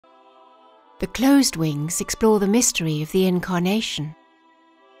The closed wings explore the mystery of the Incarnation.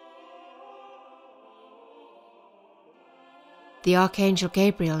 The Archangel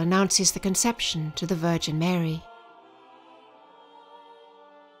Gabriel announces the conception to the Virgin Mary.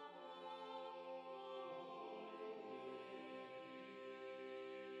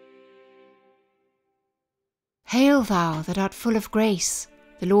 Hail thou that art full of grace,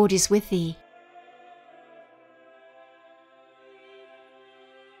 the Lord is with thee.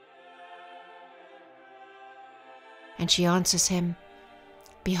 And she answers him,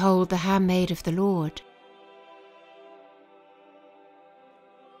 Behold the handmaid of the Lord.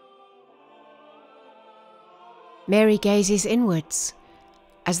 Mary gazes inwards,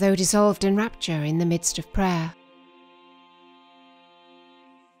 as though dissolved in rapture in the midst of prayer.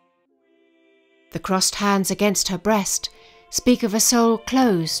 The crossed hands against her breast speak of a soul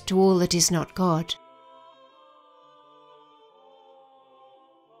closed to all that is not God.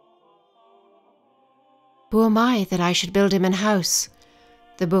 Who am I that I should build him an house?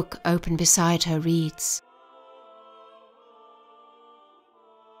 The book open beside her reads.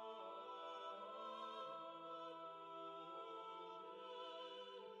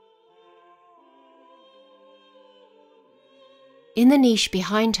 In the niche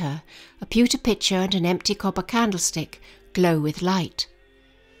behind her, a pewter pitcher and an empty copper candlestick glow with light.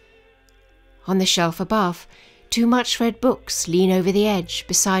 On the shelf above, 2 much-read books lean over the edge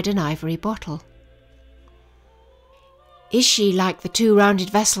beside an ivory bottle. Is she like the 2 rounded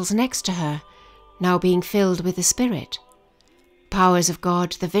vessels next to her, now being filled with the Spirit? Powers of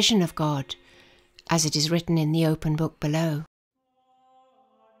God, the vision of God, as it is written in the open book below.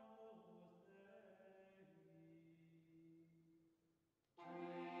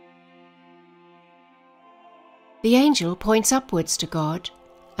 The angel points upwards to God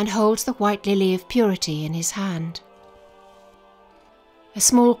and holds the white lily of purity in his hand. A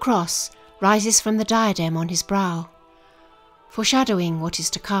small cross rises from the diadem on his brow, foreshadowing what is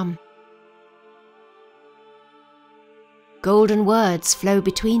to come. Golden words flow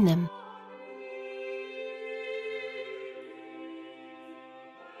between them.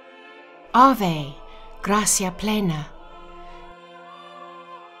 Ave, gratia plena,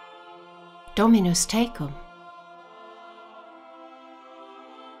 Dominus tecum.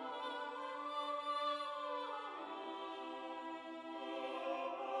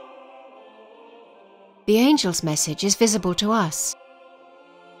 The angel's message is visible to us,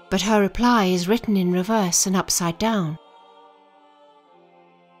 but her reply is written in reverse and upside down.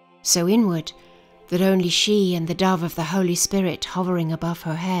 So inward that only she and the dove of the Holy Spirit hovering above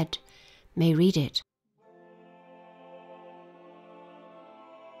her head may read it.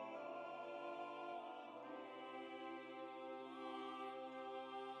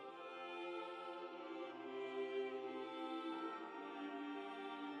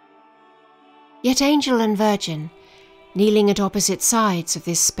 Yet angel and virgin, kneeling at opposite sides of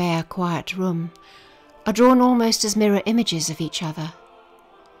this spare, quiet room, are drawn almost as mirror images of each other.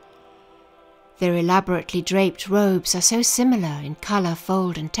 Their elaborately draped robes are so similar in colour,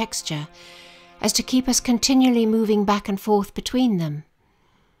 fold and texture as to keep us continually moving back and forth between them,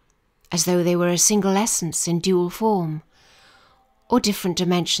 as though they were a single essence in dual form, or different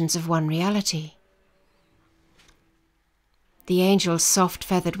dimensions of one reality. The angel's soft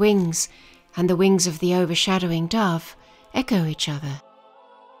feathered wings and the wings of the overshadowing dove echo each other.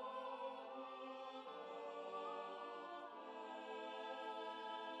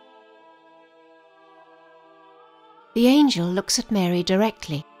 The angel looks at Mary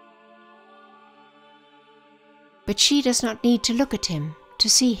directly, but she does not need to look at him to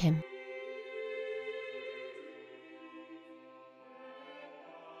see him.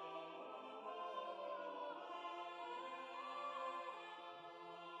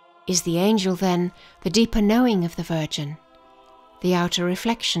 Is the angel, then, the deeper knowing of the Virgin, the outer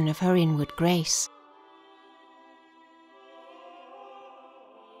reflection of her inward grace?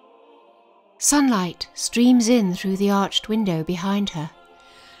 Sunlight streams in through the arched window behind her,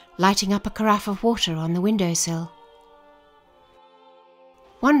 lighting up a carafe of water on the windowsill.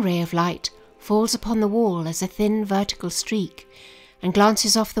 One ray of light falls upon the wall as a thin vertical streak and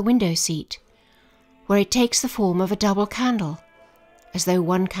glances off the window seat, where it takes the form of a double candle, as though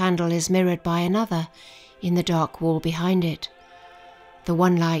one candle is mirrored by another in the dark wall behind it, the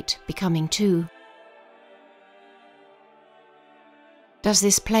one light becoming 2. Does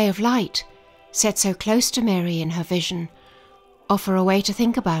this play of light, set so close to Mary in her vision, offer a way to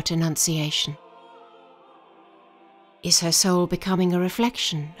think about Annunciation? Is her soul becoming a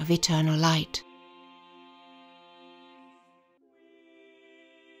reflection of eternal light?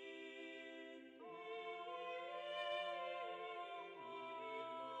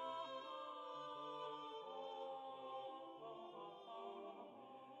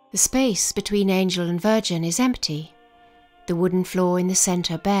 The space between angel and virgin is empty, the wooden floor in the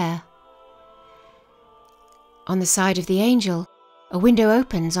centre bare. On the side of the angel, a window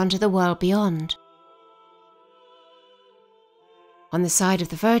opens onto the world beyond. On the side of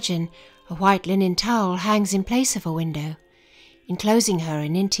the Virgin, a white linen towel hangs in place of a window, enclosing her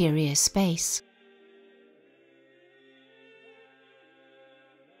in interior space.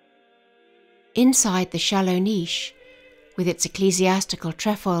 Inside the shallow niche, with its ecclesiastical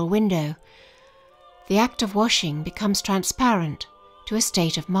trefoil window, the act of washing becomes transparent to a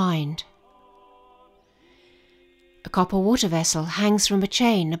state of mind. A copper water vessel hangs from a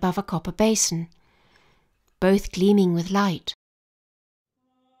chain above a copper basin, both gleaming with light.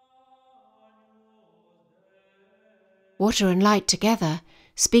 Water and light together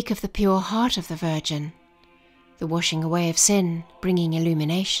speak of the pure heart of the Virgin, the washing away of sin, bringing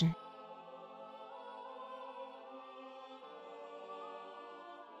illumination.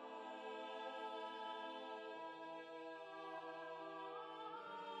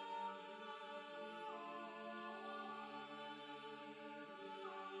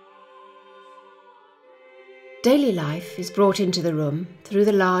 Daily life is brought into the room through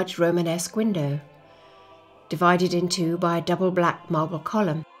the large Romanesque window, divided in two by a double black marble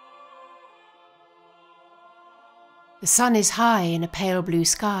column. The sun is high in a pale blue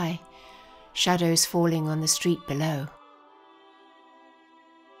sky, shadows falling on the street below.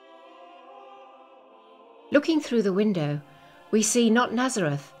 Looking through the window, we see not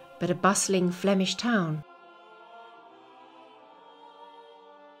Nazareth, but a bustling Flemish town.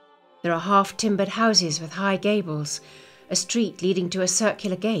 There are half-timbered houses with high gables, a street leading to a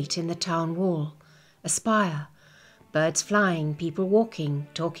circular gate in the town wall, a spire, birds flying, people walking,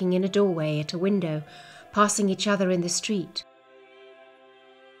 talking in a doorway at a window, passing each other in the street.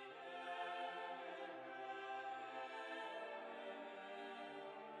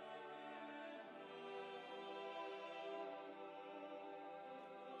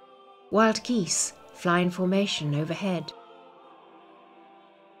 Wild geese fly in formation overhead.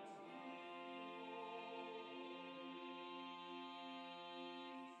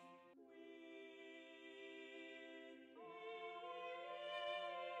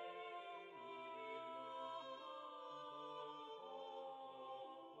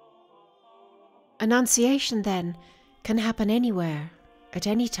 Annunciation, then, can happen anywhere, at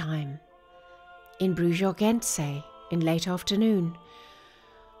any time. In Bruges or Ghent, say, in late afternoon,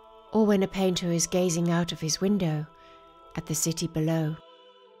 or when a painter is gazing out of his window at the city below.